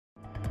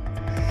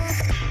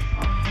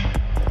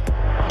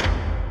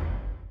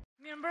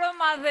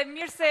dhe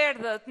mirë se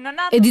erdhët.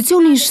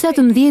 Edicioni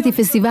 17 i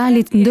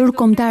festivalit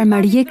ndërkombëtar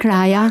Marije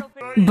Kraja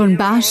bën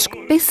bashk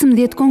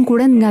 15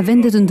 konkurrent nga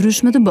vende të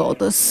ndryshme të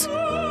botës.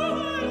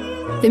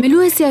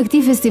 Themeluesi i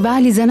këtij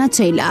festivali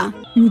Zanacela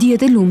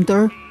ndihet e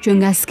lumtur që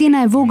nga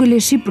skena e vogël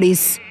e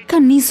Shqipërisë ka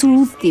nisur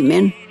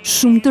udhëtimin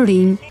shumë të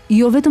rinj,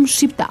 jo vetëm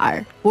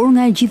shqiptar, por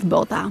nga e gjithë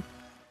bota.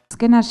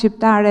 Skena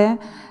shqiptare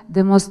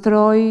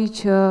demonstroi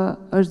që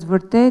është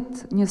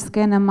vërtet një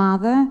skenë e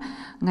madhe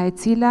nga e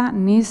cila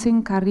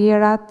nisin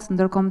karrierat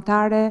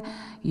ndërkombëtare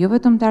jo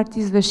vetëm të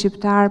artistëve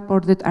shqiptar,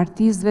 por dhe të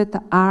artistëve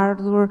të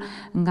ardhur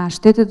nga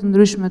shtete të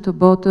ndryshme të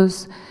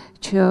botës,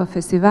 që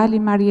festivali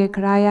Marije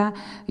Kraja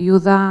ju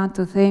dha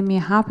të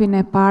themi hapin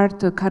e parë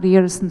të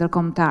karrierës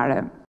ndërkombëtare.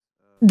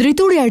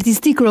 Drejtori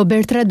artistik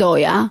Robert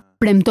Radoja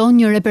premton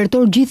një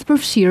repertor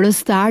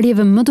gjithëpërfshirës të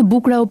arjeve më të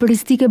bukura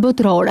operistike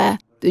botërore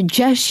të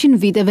 600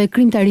 viteve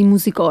krimtari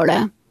muzikore.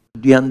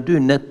 Janë dy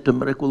net të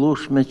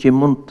mrekullueshme që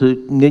mund të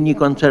në një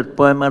koncert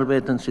po e marr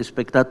veten si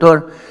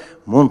spektator,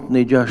 mund të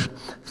dëgjosh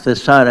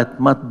thesaret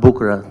më të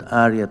bukura,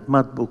 arjet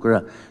më të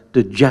bukura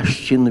të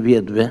 600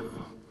 vjetëve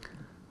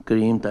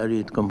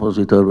krijimtarit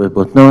kompozitorëve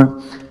botëror,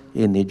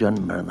 e dëgjon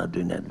brenda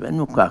dy netëve.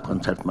 Nuk ka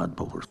koncert më të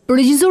bukur. Për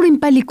regjisorin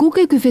Pali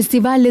Kuke, ky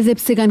festival edhe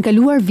pse kanë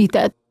kaluar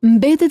vitet,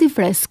 mbetet i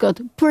freskët,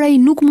 por ai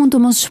nuk mund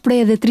të mos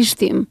shprehë edhe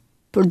trishtim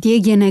për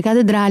djegjen e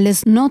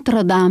katedrales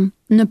Notre Dame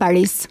në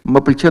Paris.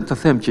 Më pëlqen të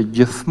them që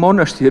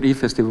gjithmonë është i ri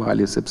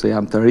festivali, sepse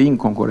janë të rinj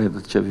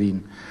konkurrentët që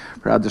vinë.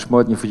 Pra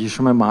dëshmohet një fuqi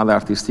shumë e madhe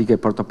artistike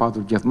për të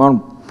patur gjithmonë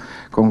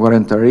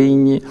konkurrentë të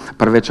rinj,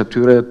 përveç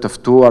atyre të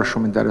ftuar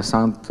shumë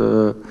interesant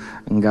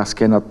nga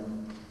skenat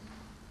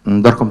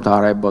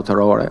ndërkombëtare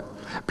botërore.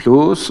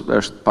 Plus,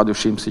 është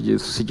padyshim si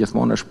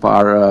gjithmonë është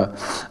parë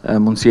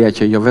mundësia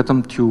që jo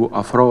vetëm t'ju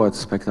afrohet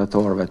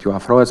spektatorëve,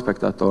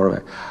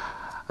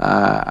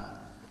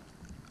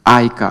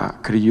 ajka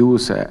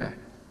krijuese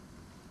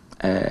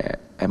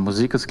e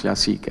muzikës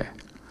klasike.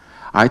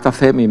 Ajta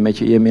themi me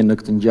që jemi në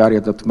këtë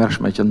ngjarje të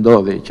tmerrshme që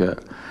ndodhi, që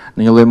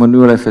në një lloj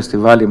mënyre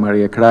festivali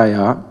Marije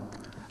Kraja,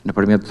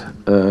 nëpërmjet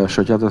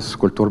shoqatës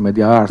Kulturë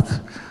Media Art,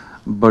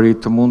 bëri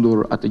të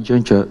mundur atë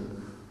gjën që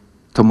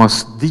të mos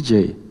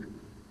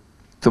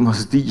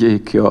digjej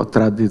kjo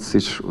traditë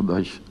siç u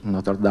doq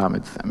Notre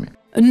Dame, themi.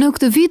 Në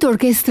këtë vit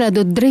orkestra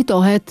do të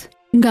drejtohet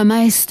nga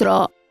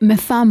maestro me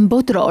famë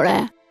botërore,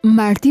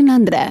 Martin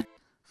Andre.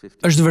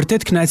 Është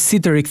vërtet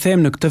kënaqësi të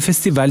rikthehem në këtë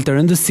festival të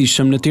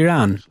rëndësishëm në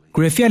Tiranë.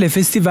 Kryefjala e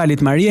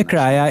festivalit Marije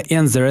Kraja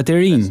janë zërat e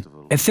rinj.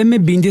 E them me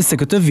bindje se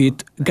këtë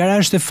vit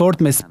gara është e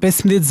fortë mes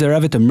 15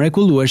 zërave të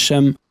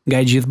mrekullueshëm nga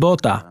e gjithë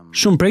bota.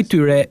 Shumë prej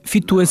tyre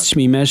fitues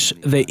çmimesh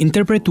dhe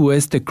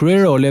interpretues të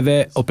kryeroleve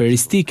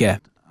operistike.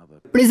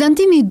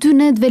 Prezantimi i dy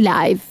netëve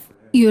live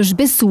i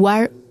është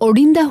besuar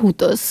Orinda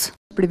Hutës.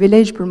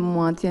 Privilegj për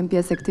mua të jem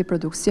pjesë e këtij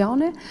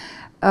produksioni.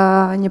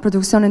 Një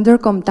produksion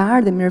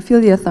ndërkombëtar dhe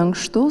mirëfilli e thënë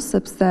kështu,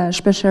 sepse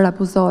shpeshherë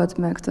abuzohet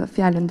me këtë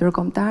fjalë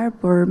ndërkombëtar,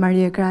 por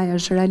Marije Kraja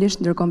është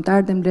realisht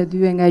ndërkombëtar dhe mbledh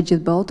hye nga e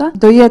gjithë bota.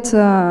 Do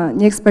jetë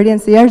një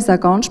eksperiencë e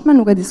jashtëzakonshme,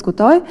 nuk e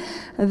diskutoj,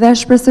 dhe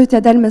shpresoj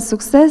t'ia dalë me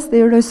sukses dhe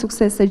i uroj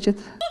sukses e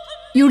gjithë.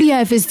 Juria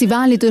e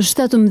festivalit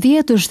është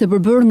 17 është e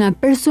përbërë nga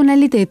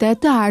personalitete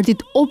të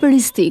artit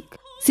operistik,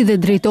 si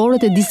dhe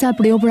drejtorët e disa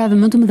prej operave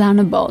më të mëdha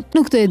në botë.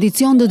 Në këtë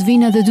edicion do të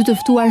vinë edhe dy të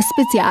ftuar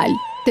special,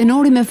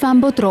 tenori me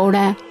famë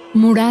botërore,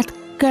 Murat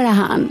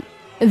Karahan,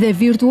 dhe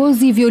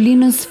virtuozi i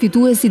violinës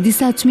fituesi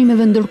disa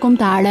çmimeve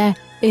ndërkombëtare,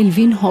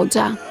 Elvin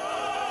Hoxha.